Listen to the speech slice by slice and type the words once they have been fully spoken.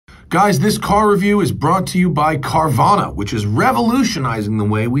Guys, this car review is brought to you by Carvana, which is revolutionizing the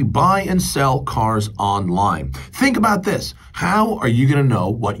way we buy and sell cars online. Think about this. How are you going to know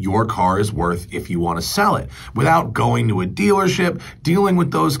what your car is worth if you want to sell it without going to a dealership, dealing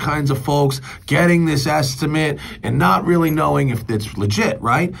with those kinds of folks, getting this estimate, and not really knowing if it's legit,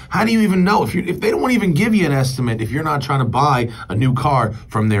 right? How do you even know if they don't want to even give you an estimate if you're not trying to buy a new car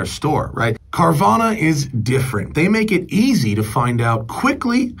from their store, right? Carvana is different. They make it easy to find out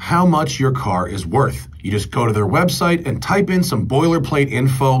quickly how much your car is worth. You just go to their website and type in some boilerplate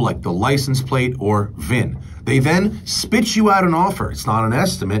info like the license plate or VIN. They then spit you out an offer. It's not an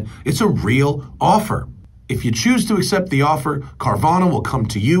estimate, it's a real offer. If you choose to accept the offer, Carvana will come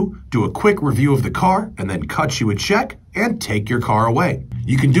to you, do a quick review of the car, and then cut you a check and take your car away.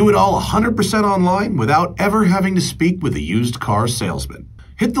 You can do it all 100% online without ever having to speak with a used car salesman.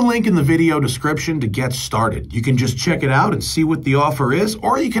 Hit the link in the video description to get started. You can just check it out and see what the offer is,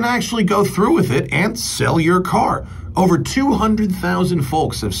 or you can actually go through with it and sell your car. Over 200,000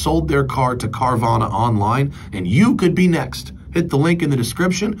 folks have sold their car to Carvana online, and you could be next. Hit the link in the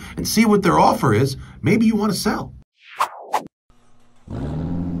description and see what their offer is. Maybe you want to sell.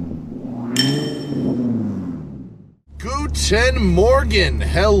 Guten Morgen.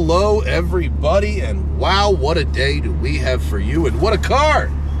 Hello, everybody, and wow, what a day do we have for you, and what a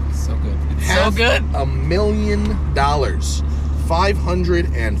car! So good. It's Half so good. $1 million.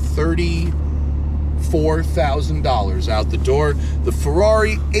 $534,000 out the door. The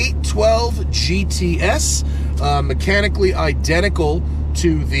Ferrari 812 GTS, mechanically identical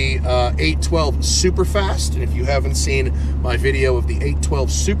to the 812 Superfast. And if you haven't seen my video of the 812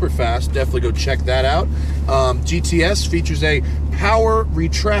 Superfast, definitely go check that out. GTS features a power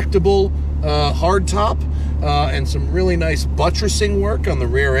retractable hardtop and some really nice buttressing work on the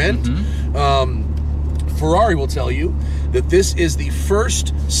rear end. Ferrari will tell you that this is the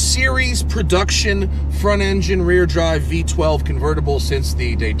first series production front engine rear drive V12 convertible since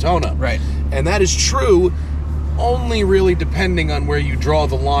the Daytona. Right. And that is true only really depending on where you draw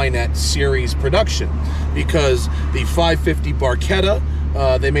the line at series production, because the 550 Barchetta,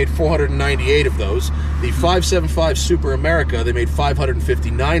 they made 498 of those. The 575 Super America, they made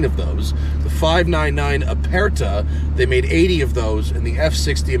 559 of those. The 599 Aperta, they made 80 of those, and the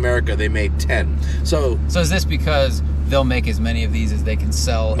F60 America, they made 10. So is this because they'll make as many of these as they can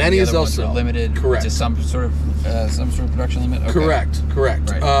sell? Many and as the they'll other ones sell. Are limited Correct. to some sort of production limit? Okay. Correct.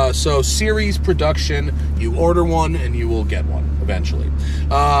 Right. So series production, you order one and you will get one eventually.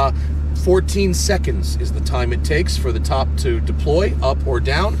 14 seconds is the time it takes for the top to deploy up or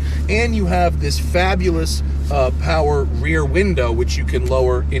down, and you have this fabulous power rear window which you can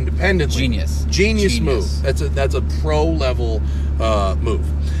lower independently. Genius move. That's a pro level move.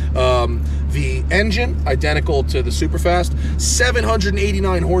 The engine, identical to the Superfast,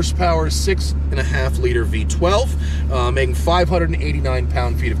 789 horsepower, 6.5 liter V12, making 589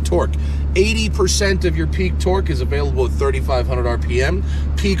 pound-feet of torque. 80% of your peak torque is available at 3,500 RPM.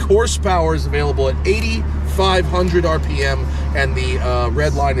 Peak horsepower is available at 8,500 RPM, and the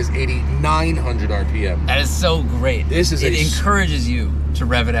red line is 8,900 RPM. That is so great. It encourages you to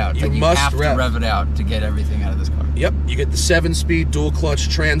rev it out. You have to rev it out to get everything out of this car. Yep, you get the 7-speed dual clutch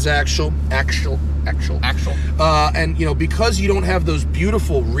transaxle, and you know, because you don't have those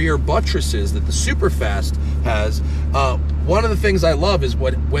beautiful rear buttresses that the Superfast has, one of the things I love is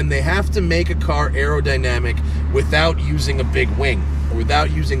when they have to make a car aerodynamic without using a big wing or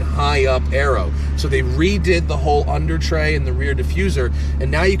without using high up aero. So they redid the whole under tray and the rear diffuser,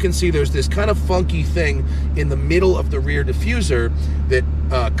 and now you can see there's this kind of funky thing in the middle of the rear diffuser that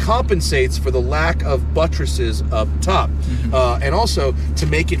compensates for the lack of buttresses up top. And also, to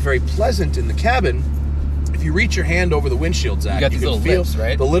make it very pleasant in the cabin, if you reach your hand over the windshield, Zach, you got these little lips,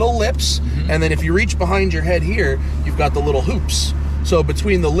 right? The little lips, and then if you reach behind your head here, you've got the little hoops. So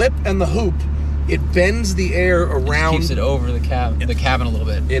between the lip and the hoop, it bends the air around. It keeps it over the cabin a little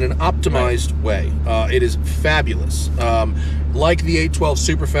bit. In an optimized way. It is fabulous. Like the 812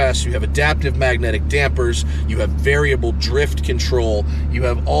 Superfast, you have adaptive magnetic dampers, you have variable drift control, you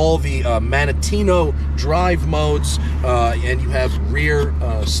have all the Manatino drive modes, and you have rear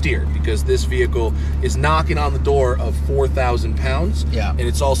steer, because this vehicle is knocking on the door of 4,000 pounds. Yeah. And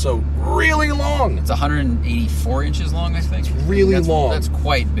it's also really long. It's 184 inches long, I think. It's really long. That's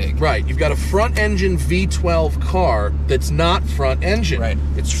quite big. Right. You've got a front engine V12 car that's not front engine. Right.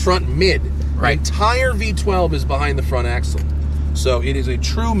 It's front mid. Right. The entire V12 is behind the front axle. So it is a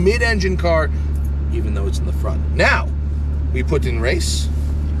true mid-engine car, even though it's in the front. Now, we put in race,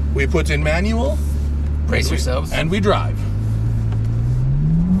 we put in manual, brace yourselves, and we drive.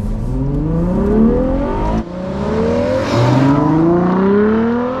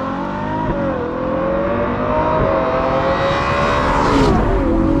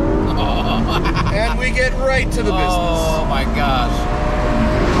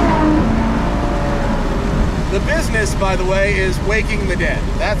 by the way, is waking the dead.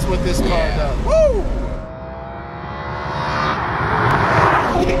 That's what this car does. Woo!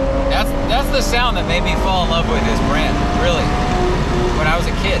 That's the sound that made me fall in love with this brand, really. When I was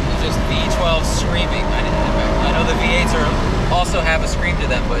a kid, it was just V12 screaming. I know the V8s also have a scream to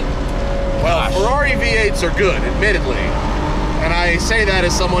them, but well, gosh. Ferrari V8s are good, admittedly. And I say that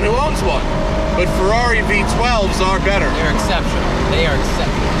as someone who owns one. But Ferrari V12s are better. They're exceptional. They are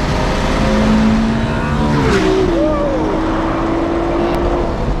exceptional.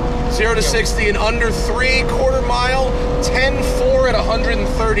 0 to 60 in under 3/4 mile, 10.4 at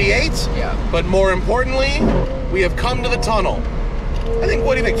 138. Yeah. But more importantly, we have come to the tunnel. I think,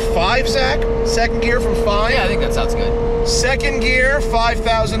 what do you think, 5, Zach? Second gear from 5? Yeah, I think that sounds good. Second gear,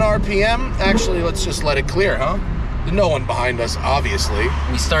 5,000 RPM. Actually, let's just let it clear, huh? There's no one behind us, obviously.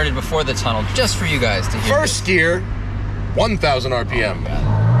 We started before the tunnel, just for you guys to hear. First gear, 1,000 RPM. Oh,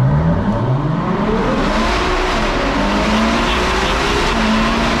 God.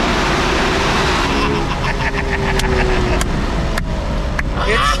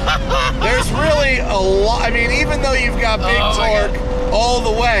 There's really a lot. I mean, even though you've got big torque all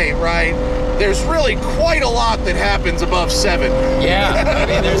the way, right? There's really quite a lot that happens above 7. Yeah, I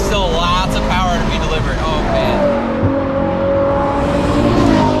mean, there's still lots of power to be delivered. Oh, man.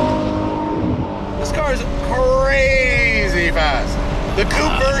 This car is crazy fast. The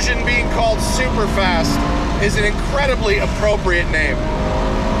coupe version being called Superfast is an incredibly appropriate name.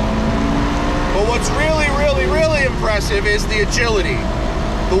 But what's really, really, really impressive is the agility.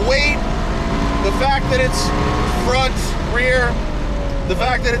 The weight, the fact that it's front, rear, the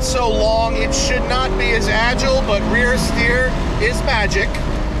fact that it's so long. It should not be as agile, but rear steer is magic.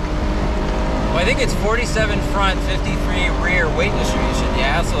 Well, I think it's 47 front, 53 rear weight distribution.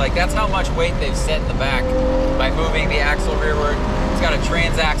 Yeah, so like that's how much weight they've set in the back by moving the axle rearward. It's got a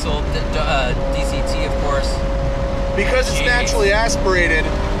transaxle DCT, of course. Because it's naturally aspirated,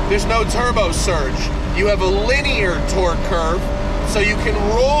 there's no turbo surge. You have a linear torque curve, so you can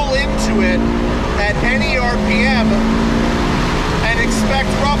roll into it at any RPM and expect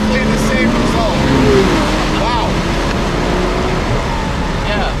roughly the same result. Wow.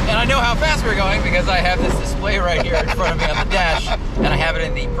 Yeah, and I know how fast we're going because I have this display right here in front of me on the dash, and I have it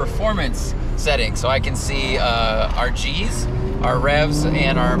in the performance setting, so I can see our Gs, our revs,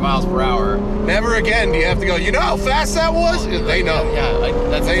 and our miles per hour. Never again do you have to go, you know how fast that was? They know. Yeah,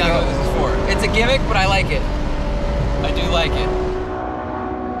 that's exactly what this is for. It's a gimmick, but I like it. I do like it.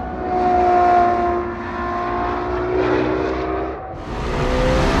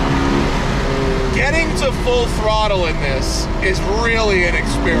 Getting to full throttle in this is really an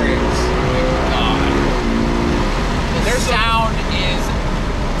experience. Oh my God. The sound is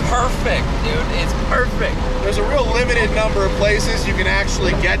perfect, dude. It's perfect. There's a real limited number of places you can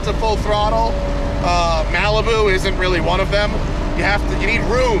actually get to full throttle. Malibu isn't really one of them. You need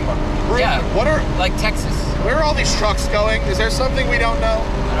room. Yeah. What are, like Texas. Where are all these trucks going? Is there something we don't know?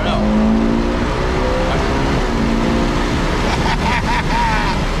 I don't know.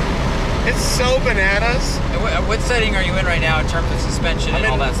 It's so bananas. What setting are you in right now in terms of suspension and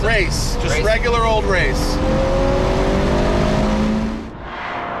all that stuff? Race. Just regular old race.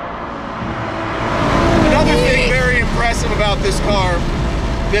 Another thing very impressive about this car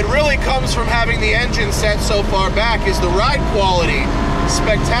that really comes from having the engine set so far back is the ride quality.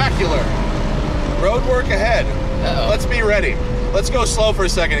 Spectacular. Road work ahead. Let's be ready. Let's go slow for a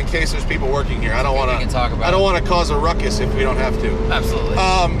second in case there's people working here. I don't want to cause a ruckus if we don't have to. Absolutely.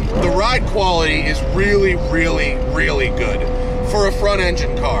 The ride quality is really, really, really good for a front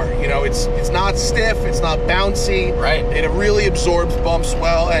engine car. You know, it's not stiff, it's not bouncy. Right. It really absorbs bumps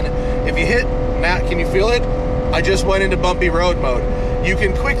well. And if you hit, Matt, can you feel it? I just went into bumpy road mode. You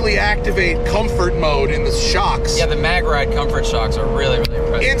can quickly activate comfort mode in the shocks. Yeah, the mag ride comfort shocks are really, really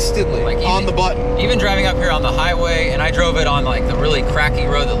impressive. Instantly, like on the button. Even driving up here on the highway, and I drove it on like the really cracky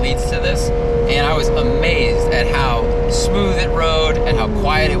road that leads to this, and I was amazed at how smooth it rode and how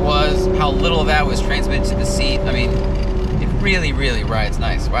quiet it was, how little of that was transmitted to the seat. I mean, it really, really rides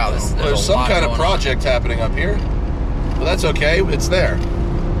nice. Wow, there's some kind of project happening up here. Well, that's okay. It's there.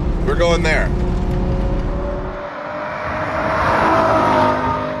 We're going there.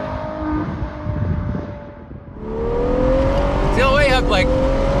 Like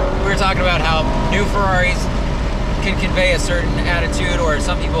we were talking about how new Ferraris can convey a certain attitude, or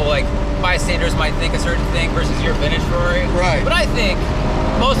some people, like bystanders, might think a certain thing versus your vintage Ferrari. Right. But I think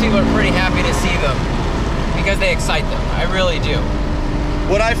most people are pretty happy to see them because they excite them. I really do.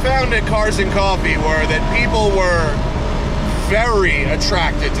 What I found at Cars and Coffee were that people were very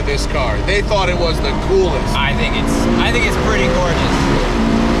attracted to this car. They thought it was the coolest. I think it's pretty gorgeous.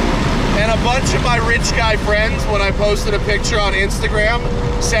 And a bunch of my rich guy friends, when I posted a picture on Instagram,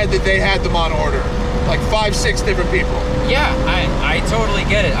 said that they had them on order. Like 5, 6 different people. Yeah, I totally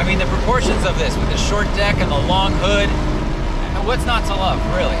get it. I mean, the proportions of this with the short deck and the long hood, what's not to love,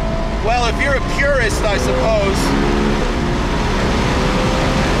 really? Well, if you're a purist, I suppose.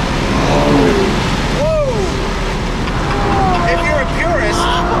 Whoa! If you're a purist,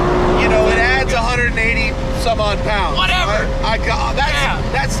 you know, it adds 180 some odd pounds. Whatever.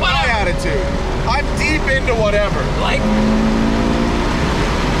 That's my attitude. I'm deep into whatever. Like,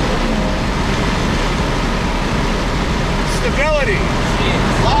 stability. geez.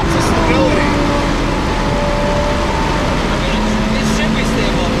 Lots of stability. I mean, it should be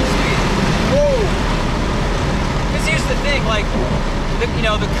stable at speed. Whoa! Because here's the thing, like, you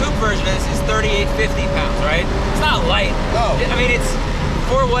know, the coupe version of this is 3,850 pounds, right? It's not light. No. I mean, it's,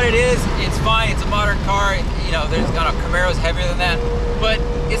 for what it is, it's fine. It's a modern car. You know, there's got a Camaro's heavier than that, but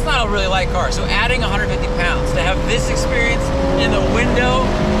it's not a really light car. So adding 150 pounds to have this experience in the window,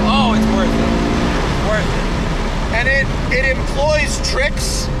 oh, it's worth it. It's worth it. And it employs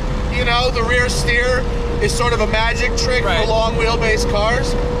tricks. You know, the rear steer is sort of a magic trick for long wheelbase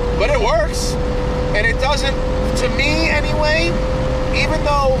cars, but it works. And it doesn't, to me anyway, even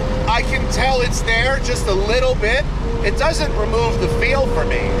though I can tell it's there just a little bit, it doesn't remove the feel for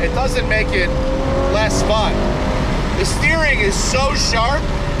me. It doesn't make it less fun. The steering is so sharp,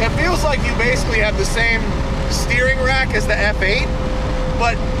 it feels like you basically have the same steering rack as the F8,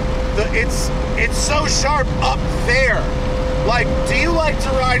 but it's so sharp up there. Like, do you like to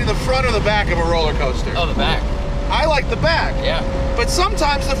ride in the front or the back of a roller coaster? Oh, the back. I like the back. Yeah. But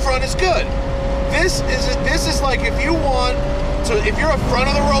sometimes the front is good. This is like if you want to, if you're a front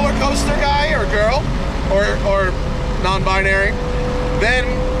of the roller coaster guy or girl or non-binary, then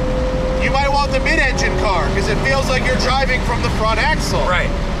you might want the mid-engine car because it feels like you're driving from the front axle.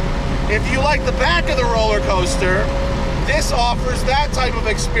 Right. If you like the back of the roller coaster, this offers that type of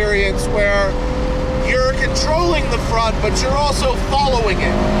experience where you're controlling the front, but you're also following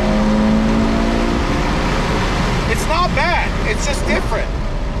it. It's not bad, it's just different.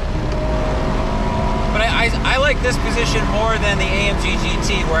 But I like this position more than the AMG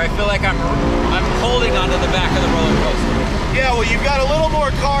GT, where I feel like I'm holding onto the back of the roller coaster. Yeah, well, you've got a little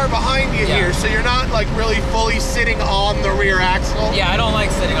more car behind you here, so you're not like really fully sitting on the rear axle. Yeah, I don't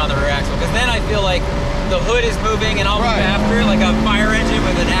like sitting on the rear axle, because then I feel like the hood is moving and I'll move after, like a fire engine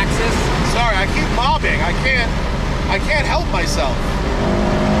with an axis. Sorry, I keep mobbing. I can't help myself.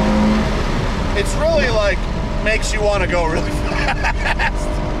 It's really like makes you want to go really fast.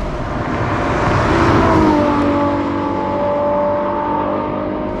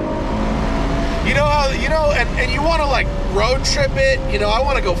 You know, and you want to like road trip it. You know, I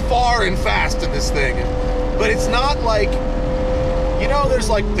want to go far and fast in this thing, but it's not like, you know, there's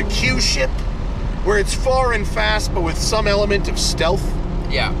like the Q ship where it's far and fast, but with some element of stealth.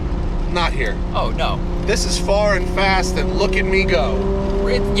 Yeah. Not here. Oh no. This is far and fast, and look at me go.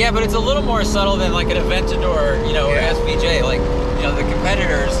 Yeah, but it's a little more subtle than like an Aventador, you know, or SVJ. Like, you know, the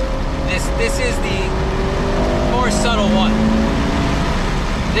competitors. This is the more subtle one.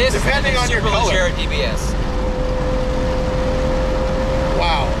 This depending on your color. DBS.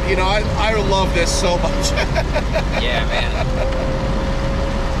 Wow, you know, I love this so much. Yeah, man.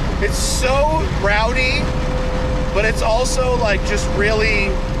 It's so rowdy, but it's also like just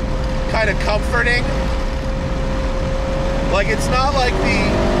really kind of comforting. Like, it's not like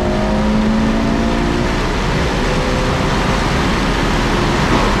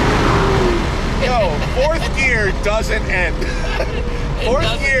fourth gear doesn't end.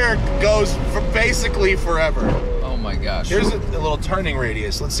 Fourth gear goes for basically forever. Oh my gosh. Here's a little turning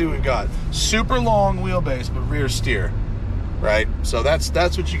radius. Let's see what we've got. Super long wheelbase, but rear steer. Right? So that's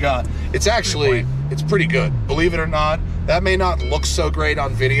what you got. It's actually, it's pretty good. Believe it or not, that may not look so great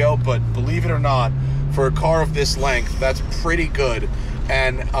on video, but believe it or not, for a car of this length, that's pretty good.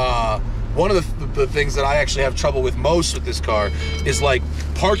 And one of the things that I actually have trouble with most with this car is like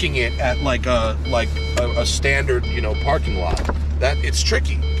parking it at like a standard, you know, parking lot. That it's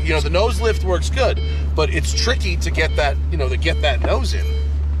tricky. You know, the nose lift works good, but it's tricky to get that, you know, to get that nose in.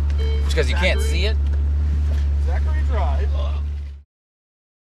 Because you can't see it? Zachary Drive.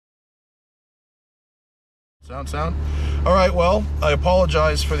 Sound? All right, well, I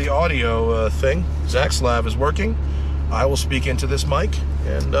apologize for the audio thing. Zach's lav is working. I will speak into this mic,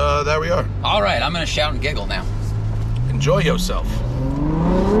 and there we are. All right, I'm going to shout and giggle now. Enjoy yourself.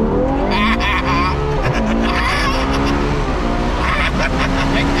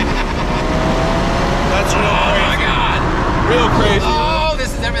 That's real crazy. Oh my God. Real crazy. Oh,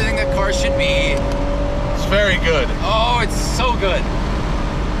 this is everything that cars should be. It's very good. Oh, it's so good.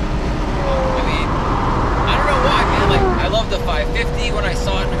 550 when I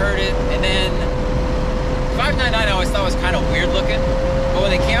saw it and heard it, and then 599 I always thought was kind of weird looking, but when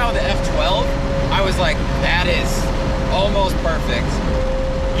they came out with the F12, I was like, that is almost perfect.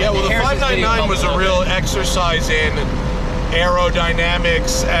 Yeah, well, the 599 was a real exercise in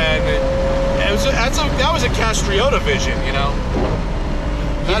aerodynamics, and that was a Castriota vision, you know?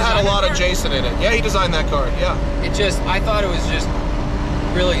 That had a lot of Jason in it. Yeah, he designed that car, yeah. I thought it was just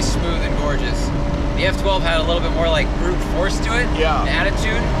really smooth and gorgeous. The F12 had a little bit more like brute force to it, yeah, an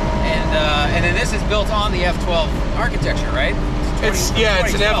attitude, and then this is built on the F12 architecture, right? It's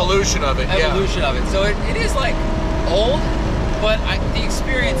an evolution of it. Evolution of it. So it is like old, but the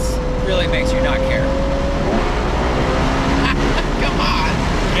experience really makes you not care. Come on.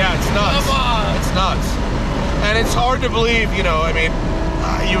 Yeah, it's nuts. Come on. It's nuts, and it's hard to believe. You know, I mean,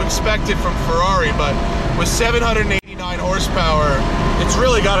 you expect it from Ferrari, but with 789 horsepower, it's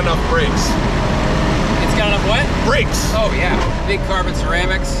really got enough brakes. It's got enough what? Brakes. Oh yeah, big carbon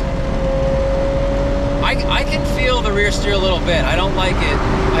ceramics. I can feel the rear steer a little bit. I don't like it.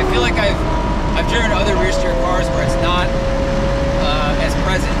 I feel like I've driven other rear steer cars where it's not as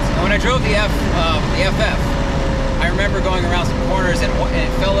present. And when I drove the FF, I remember going around some corners and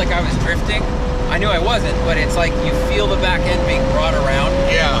it felt like I was drifting. I knew I wasn't, but it's like you feel the back end being brought around.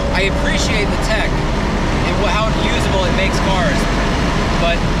 Yeah. I appreciate the tech and how usable it makes cars,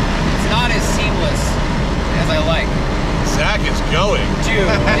 but it's not as seamless as I like. Zack is going. Dude,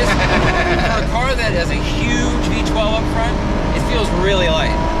 for a car that has a huge V12 up front, it feels really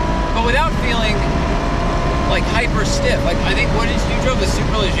light. But without feeling like hyper stiff. Like, I think, you drove the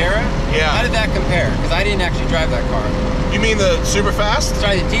Superleggera? Yeah. How did that compare? Because I didn't actually drive that car. You mean the Superfast?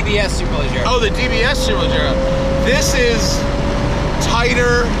 Sorry, the DBS Superleggera. Oh, the DBS Superleggera. This is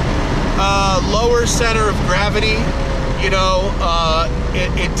tighter, lower center of gravity. You know,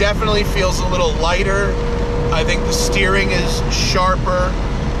 it definitely feels a little lighter. I think the steering is sharper.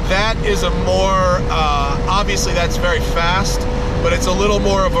 That is a more, obviously that's very fast, but it's a little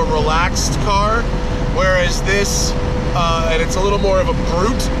more of a relaxed car. Whereas this, and it's a little more of a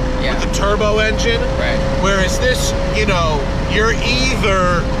brute with the turbo engine. Right. Whereas this, you know, you're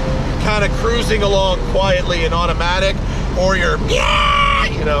either kind of cruising along quietly and automatic, or you're,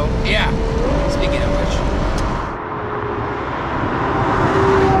 you know. Yeah. Speaking of which.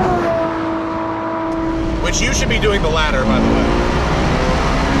 Which you should be doing the latter, by the way.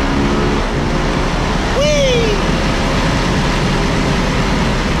 Whee!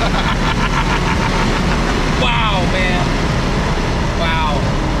 Wow, man. Wow.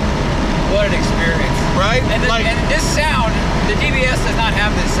 What an experience. Right? And this sound, the DBS does not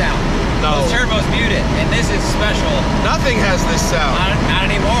have this sound. No. The turbo's muted, and this is special. Nothing has this sound. Not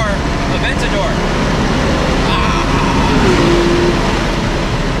anymore. Aventador.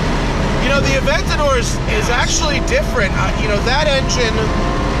 You know, the Aventador is actually different. You know, that engine...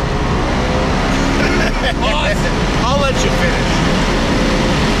 I'll let you finish.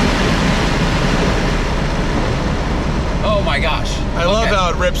 Oh my gosh. I love how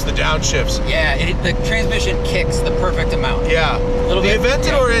it rips the downshifts. Yeah, the transmission kicks the perfect amount. Yeah. The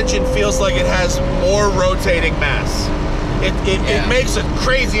Aventador engine feels like it has more rotating mass. It makes a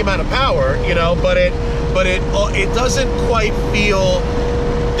crazy amount of power, you know, but it doesn't quite feel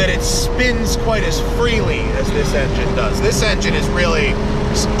that it spins quite as freely as this engine does. This engine is really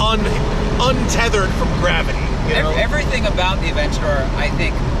untethered from gravity. You know? Everything about the Aventador, I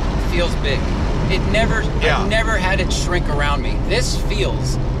think, feels big. I've never had it shrink around me. This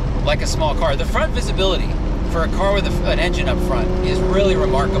feels like a small car. The front visibility for a car with an engine up front is really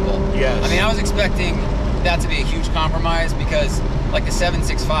remarkable. Yes. I mean, I was expecting that to be a huge compromise because, like the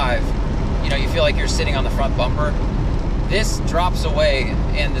 765, you know, you feel like you're sitting on the front bumper. This drops away,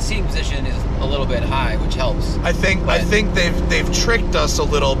 and the seating position is a little bit high, which helps. I think they've tricked us a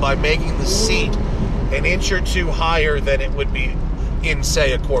little by making the seat an inch or two higher than it would be in,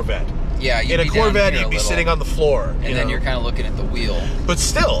 say, a Corvette. Yeah, in a Corvette, you'd be sitting on the floor. And then you're kind of looking at the wheel. But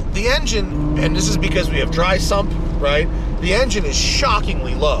still, the engine, and this is because we have dry sump, right? The engine is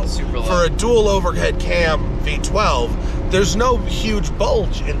shockingly low. Super low. For a dual overhead cam V12, there's no huge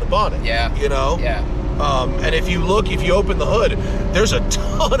bulge in the bonnet. Yeah. You know? Yeah. And if you open the hood, there's a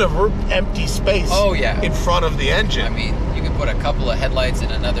ton of empty space in front of the engine. I mean, you could put a couple of headlights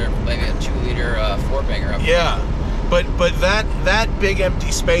and another, maybe a 2-liter four-banger up. Yeah. But that big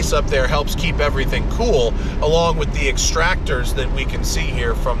empty space up there helps keep everything cool, along with the extractors that we can see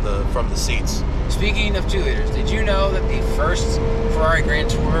here from the seats. Speaking of 2 liters, did you know that the first Ferrari Grand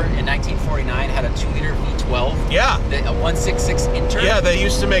Tour in 1949 had a 2-liter V12? Yeah. A 166 Inter? Yeah, they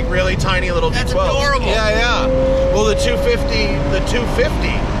used to make really tiny little V12s. That's adorable. Yeah. Well, the 250,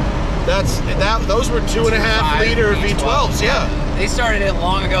 those were 2.5 liter V12s. Yeah. They started it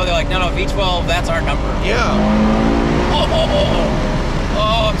long ago. They're like, no, V12, that's our number. Yeah.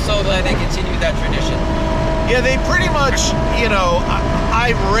 Oh, I'm so glad they continued that tradition. Yeah, they pretty much, you know,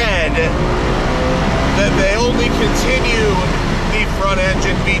 I read that they only continue the front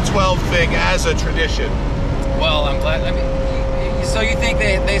engine V12 thing as a tradition. Well, I'm glad. I mean, so you think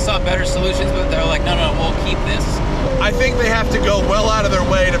they saw better solutions, but they're like, no, we'll keep this? I think they have to go well out of their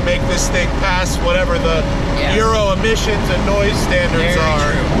way to make this thing pass whatever the Euro emissions and noise standards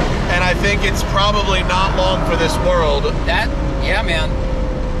are. True. And I think it's probably not long for this world. Yeah, man.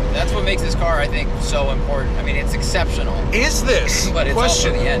 That's what makes this car, I think, so important. I mean, it's exceptional. Is this? But it's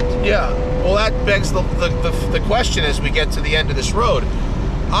also the end. Yeah. Well, that begs the question as we get to the end of this road.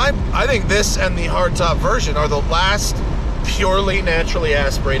 I think this and the hardtop version are the last purely naturally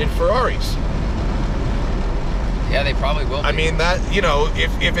aspirated Ferraris. Yeah, they probably will be. I mean, that, you know,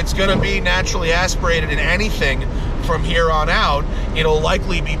 if it's going to be naturally aspirated in anything from here on out, it'll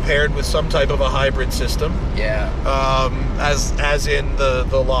likely be paired with some type of a hybrid system. Yeah. As in the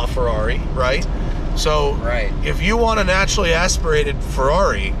LaFerrari, right? So, if you want a naturally aspirated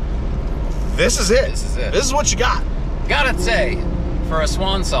Ferrari, this is it. This is it. This is what you got. Gotta say, for a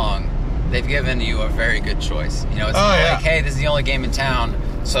swan song, they've given you a very good choice. You know, it's not like, hey, this is the only game in town,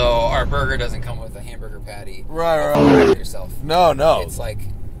 so our burger doesn't come with a hamburger patty. Right. Yourself. No. It's like,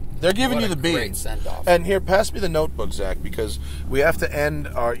 they're giving you the beans. Great send-off. And here, pass me the notebook, Zach, because we have to end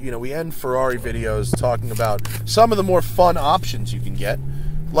our, we end Ferrari videos talking about some of the more fun options you can get.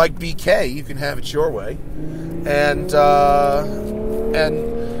 Like BK, you can have it your way. And for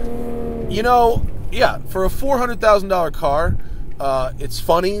a $400,000 car, it's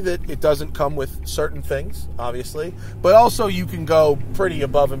funny that it doesn't come with certain things, obviously, but also you can go pretty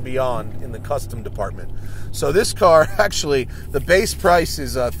above and beyond in the custom department. So this car, actually, the base price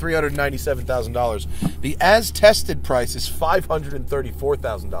is $397,000. The as-tested price is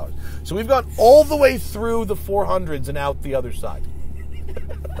 $534,000. So we've gone all the way through the 400s and out the other side.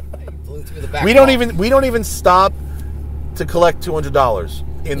 We don't even stop to collect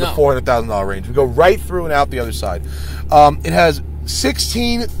 $200 in the $400,000 range. We go right through and out the other side. It has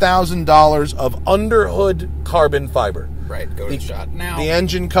 $16,000 of underhood carbon fiber. Right, go to the shot now. The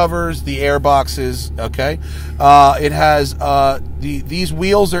engine covers, the air boxes, okay? It has, these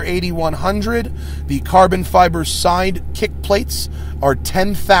wheels are 8,100. The carbon fiber side kick plates are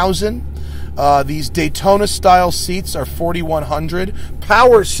 10,000. These Daytona-style seats are 4,100.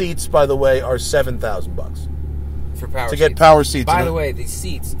 Power seats, by the way, are $7,000 for power to get power seats. By the way, these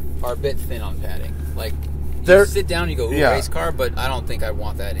seats are a bit thin on padding. Like, you sit down, you go, ooh, race car, but I don't think I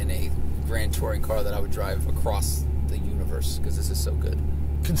want that in a Grand Touring car that I would drive across the universe, because this is so good.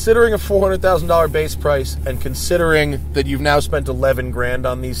 Considering a $400,000 base price, and considering that you've now spent $11,000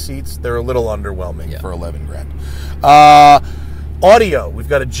 on these seats, they're a little underwhelming for $11,000. Audio, we've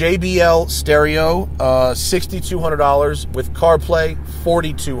got a JBL stereo, $6,200 with CarPlay,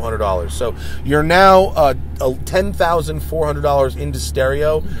 $4,200. So you're now $10,400 into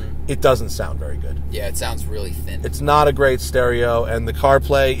stereo. It doesn't sound very good. Yeah, it sounds really thin. It's not a great stereo, and the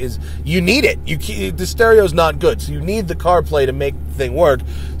CarPlay is, you need it. The stereo's not good, so you need the CarPlay to make the thing work.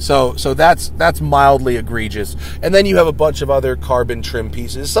 So that's mildly egregious. And then you have a bunch of other carbon trim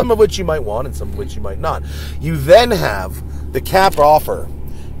pieces, some of which you might want and some of which you might not. You then have the cap offer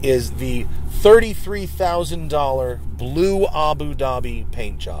is the $33,000 blue Abu Dhabi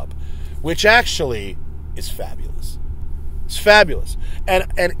paint job, which actually is fabulous. It's fabulous. And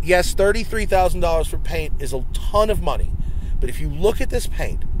yes, $33,000 for paint is a ton of money. But if you look at this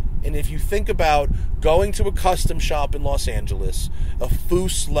paint, and if you think about going to a custom shop in Los Angeles, a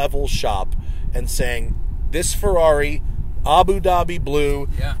Foose level shop, and saying, this Ferrari, Abu Dhabi blue,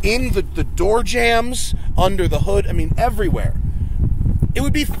 in the door jambs, under the hood, I mean, everywhere, it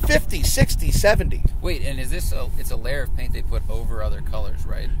would be 50, 60, 70. Wait, and is this it's a layer of paint they put over other colors,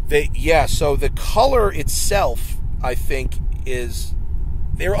 right? So the color itself, I think,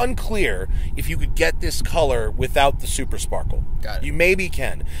 they're unclear if you could get this color without the super sparkle. Got it. You maybe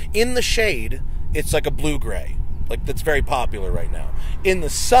can. In the shade, it's like a blue-gray. Like, that's very popular right now. In the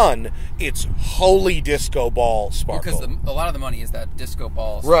sun, it's holy disco ball sparkle. Because a lot of the money is that disco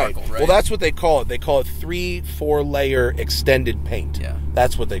ball sparkle, right? Well, that's what they call it. They call it 3-4 layer extended paint. Yeah.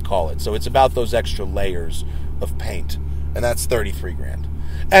 That's what they call it. So it's about those extra layers of paint. And that's $33,000.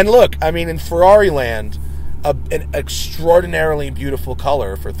 And look, I mean, in Ferrari land, an extraordinarily beautiful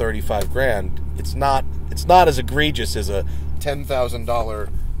color for $35,000. It's not as egregious as a $10,000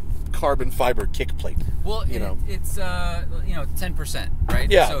 carbon fiber kick plate. Well, it's 10%, right?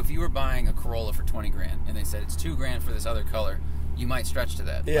 Yeah. So if you were buying a Corolla for $20,000 and they said it's $2,000 for this other color, you might stretch to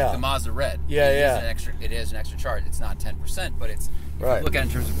that. Yeah. Like the Mazda Red. It is an extra charge. It's not 10%, but it's if you look at it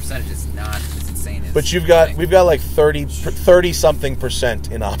in terms of percentage, it's not as insane as. But we've got like 30 something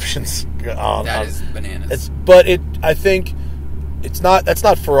percent in options. That is bananas. I think that's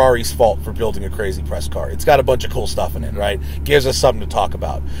not Ferrari's fault for building a crazy press car. It's got a bunch of cool stuff in it, right? Gives us something to talk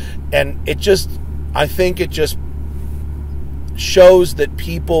about. And I think it just shows that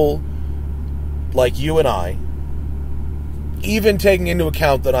people like you and I, even taking into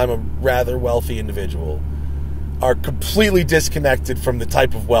account that I'm a rather wealthy individual, are completely disconnected from the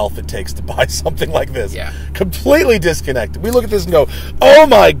type of wealth it takes to buy something like this. Yeah. Completely disconnected. We look at this and go, oh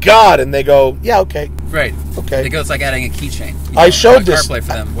my God, and they go, yeah, okay. Right. Okay. They go, it's like adding a keychain. I showed this. CarPlay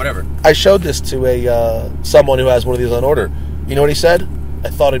for them, whatever. I showed this to someone who has one of these on order. You know what he said? I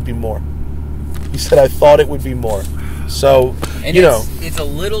thought it'd be more. He said, I thought it would be more. So, and it's a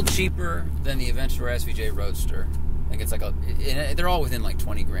little cheaper than the Aventura SVJ Roadster. I think it's like they're all within like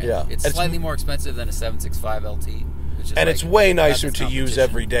 20 grand. Yeah. It's slightly more expensive than a 765 LT. And it's way nicer to use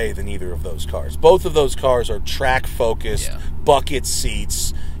every day than either of those cars. Both of those cars are track focused, bucket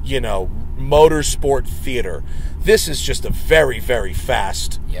seats, motorsport theater. This is just a very, very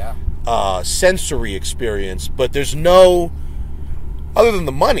fast sensory experience, but there's no, other than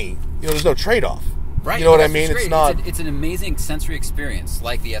the money, there's no trade-off. Right. You know what I mean? It's not. It's an amazing sensory experience,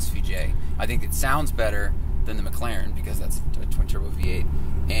 like the SVJ. I think it sounds better than the McLaren because that's a twin turbo V8,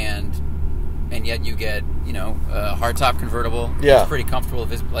 and yet you get a hardtop convertible. Yeah. It's pretty comfortable.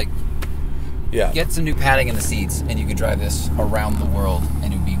 Get some new padding in the seats, and you could drive this around the world,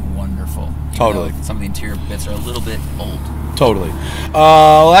 and it would be wonderful. Totally. Some of the interior bits are a little bit old. Totally.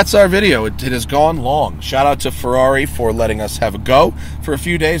 That's our video. It has gone long. Shout out to Ferrari for letting us have a go for a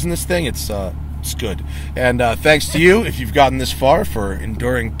few days in this thing. It's good. And thanks to you, if you've gotten this far, for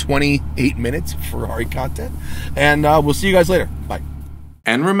enduring 28 minutes of Ferrari content. And we'll see you guys later. Bye.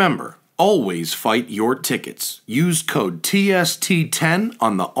 And remember, always fight your tickets. Use code TST10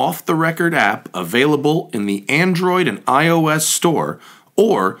 on the Off the Record app available in the Android and iOS store,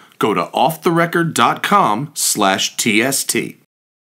 or go to offtherecord.com/TST.